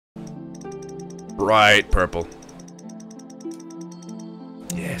Right, purple.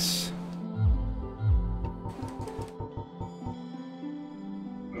 Yes.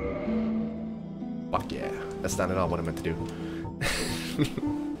 Fuck yeah. That's not at all what I meant to do.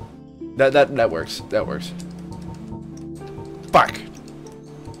 that works. That works. Fuck.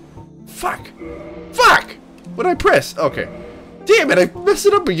 Fuck. Fuck! What did I press? Okay. Damn it, I messed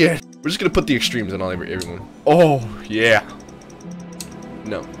it up again. We're just gonna put the extremes on all everyone. Oh, yeah.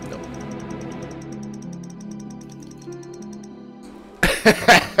 No, no.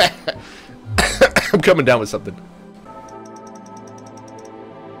 I'm coming down with something.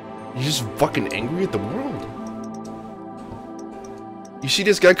 You're just fucking angry at the world. You see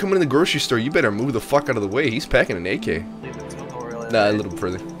this guy coming in the grocery store, you better move the fuck out of the way. He's packing an AK. Nah, a little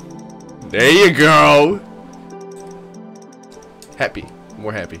further. There you go! Happy.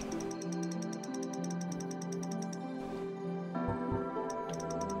 More happy.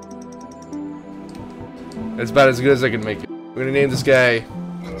 That's about as good as I can make it. We're gonna name this guy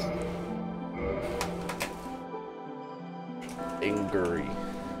Angry.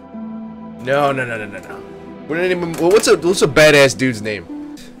 No. We're gonna name him. Well, what's a badass dude's name?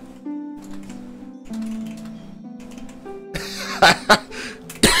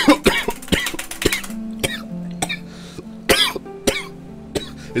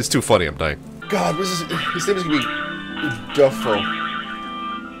 It's too funny. I'm dying. God, what's his name is gonna be Duffo.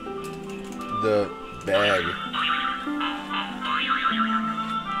 The bag.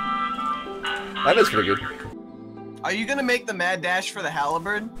 That is pretty good. Are you gonna make the mad dash for the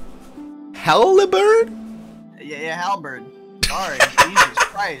halberd? Halberd? Yeah, halberd. Sorry, Jesus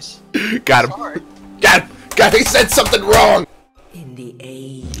Christ. Got him. Sorry. God, he said something wrong. In the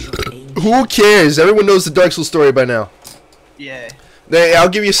age of ancient. Who cares? Everyone knows the Dark Souls story by now. Yeah. I'll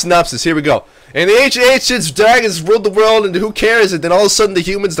give you a synopsis. Here we go. In the ancients, dragons ruled the world, and who cares? And then all of a sudden, the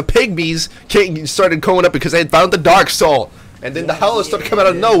humans, the pygmies, started going up because they had found the Dark Soul. And then the howlers started coming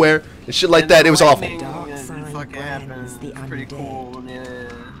out of nowwhere and shit like that. It was awful. Fucking happened. Pretty cool. Yeah.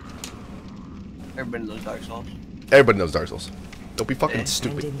 Everybody knows Dark Souls. Everybody knows Dark Souls. Don't be fucking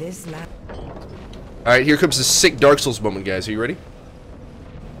stupid. Alright, here comes the sick Dark Souls moment, guys. Are you ready?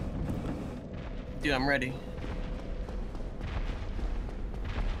 Dude, I'm ready.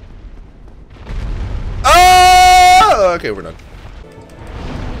 Oh! Okay, we're done.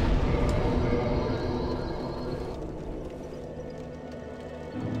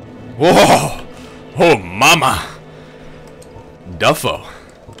 Whoa! Oh, mama! Duffo.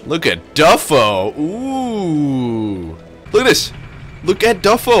 Look at Duffo. Ooh. Look at this. Look at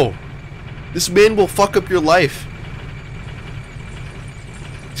Duffo. This man will fuck up your life.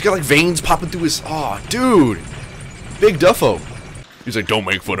 He's got like veins popping through his... Aw, oh, dude. Big Duffo. He's like, don't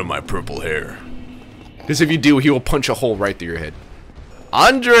make fun of my purple hair. Because if you do, he will punch a hole right through your head.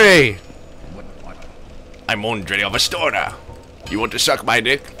 Andre! I'm Andre of Astora. You want to suck my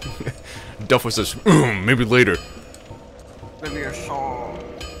dick? Duffo says, maybe later. Maybe your song.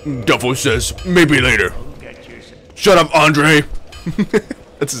 Duffo says, maybe later. Shut up, Andre!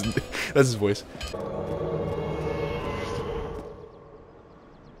 That's his voice.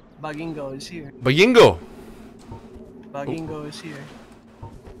 Bugingo is here. Bugingo! Bugingo is here.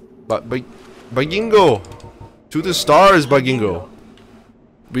 Bugingo! To the stars, Bugingo!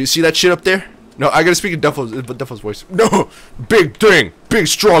 But you see that shit up there? No, I gotta speak in Duffo's voice. No! Big thing! Big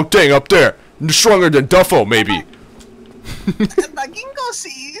strong thing up there! Stronger than Duffo, maybe! Bugingo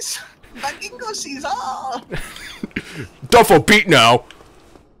sees! Bugingo sees all! Duffo beat now!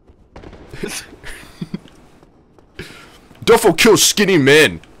 Duffo kills skinny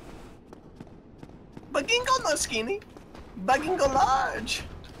men! Bugingo not skinny. Bugingo large.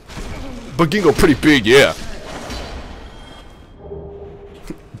 Bugingo pretty big, yeah.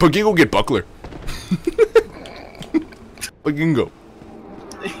 Bugingo get buckler. Bugingo.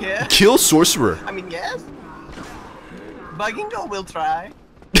 Yeah. Kill sorcerer. I mean, yes. Bugingo will try.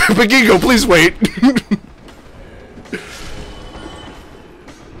 Bugingo, please wait.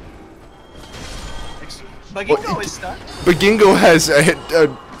 Bugingo is stuck. Bugingo has a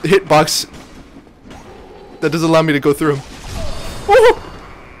hitbox that doesn't allow me to go through him. Oh!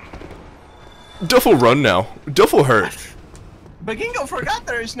 Duffo run now. Duffo hurt. Bugingo forgot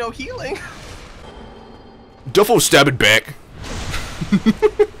there is no healing. Duffo stab it back.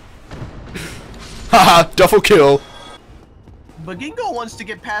 Haha, Duffo kill. Bugingo wants to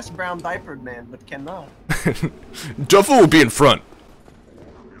get past Brown Diapered Man, but cannot. Duffo will be in front.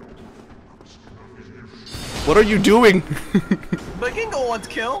 What are you doing? Bugingo wants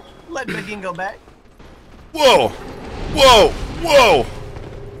kill. Let Bugingo back. Whoa! Whoa! Whoa!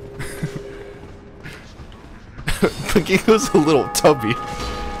 Bugingo's a little tubby.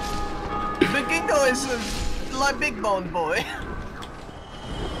 Bugingo is a like big bone boy.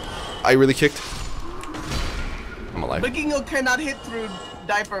 I really kicked. I'm alive. Bingo cannot hit through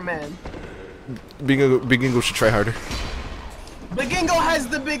Diaper Man. Bingo should try harder. Bingo has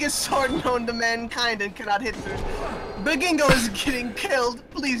the biggest sword known to mankind and cannot hit through. Bingo is getting killed.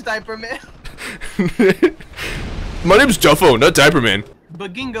 Please, Diaper Man. My name's Duffo, not Diaper Man.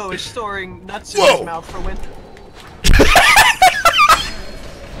 Bingo is storing nuts in his mouth for winter.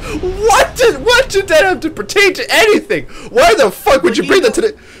 What did that have to pertain to anything? Why the fuck would you bring that to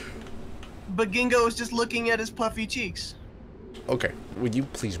the... Bingo is just looking at his puffy cheeks. Okay, would you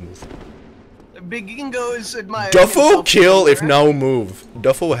please move? Bingo is admiring. Duffo kill if no move.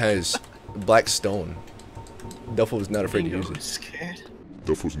 Duffo has black stone. Duffo is not afraid to use it. Scared.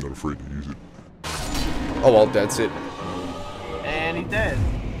 Duffo's not afraid to use it. Oh well, that's it. And he's dead.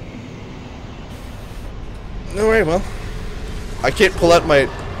 Alright, well. I can't pull out my...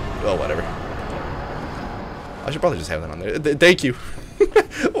 Oh, whatever. I should probably just have that on there. Thank you.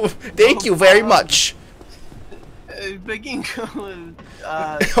 Thank you very much. Bingo.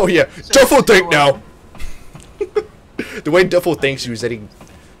 Oh yeah, Duffo think now. The way Duffo thanks you is that he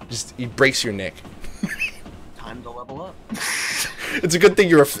breaks your neck. Time to level up. It's a good thing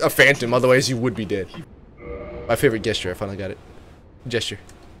you're a phantom, otherwise you would be dead. My favorite gesture, I finally got it. Gesture.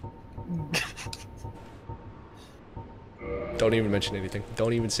 Don't even mention anything.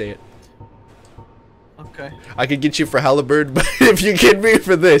 Don't even say it. Okay. I could get you for Halibird, but if you get me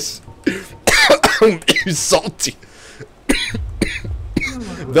for this, you're salty.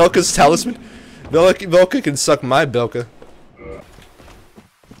 Velka's talisman. Velka can suck my Belka.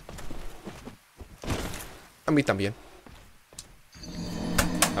 A mí también.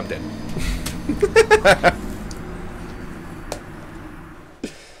 I'm dead.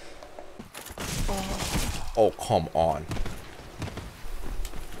 Oh, come on.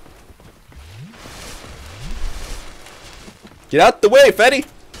 Get out the way, Fatty!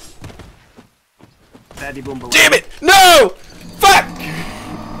 Fatty boom boom. Damn it! No! Fuck!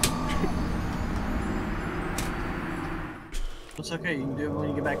 It's okay, you can do it when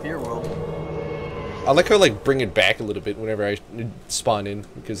you get back to your world. I like how like bring it back a little bit whenever I spawn in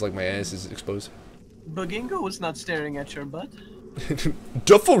because like my ass is exposed. Bingo was not staring at your butt.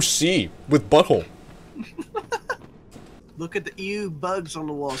 Duffo C with butthole. Look at the ew bugs on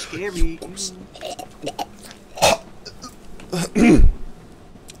the wall, scary.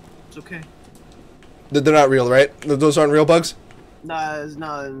 It's okay. They're not real, right? Those aren't real bugs? No, they're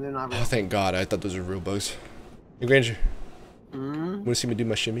not real. Oh, thank God. I thought those were real bugs. Hey, Granger. Mm-hmm. Wanna see me do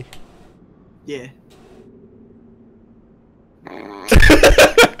my shimmy? Yeah.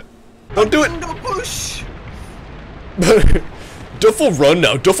 Don't do it! No push! Duffo run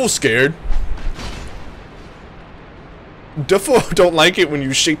now. Duffo scared. Duffo don't like it when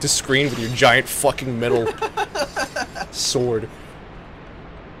you shake the screen with your giant fucking metal sword.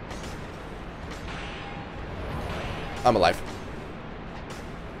 I'm alive.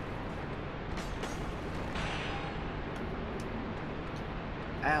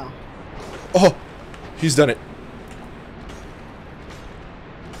 Ow. Oh! He's done it.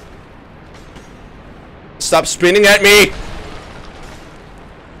 Stop spinning at me!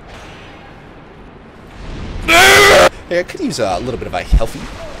 Hey, I could use a little bit of a healthy.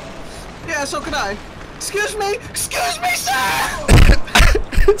 Yeah, so could I. Excuse me, sir!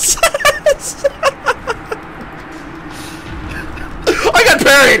 I got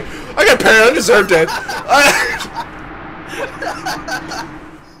parried! I deserved it!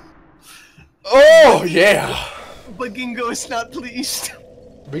 Oh, yeah! Bingo is not pleased.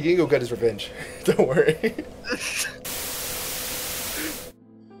 Bingo got his revenge. Don't worry.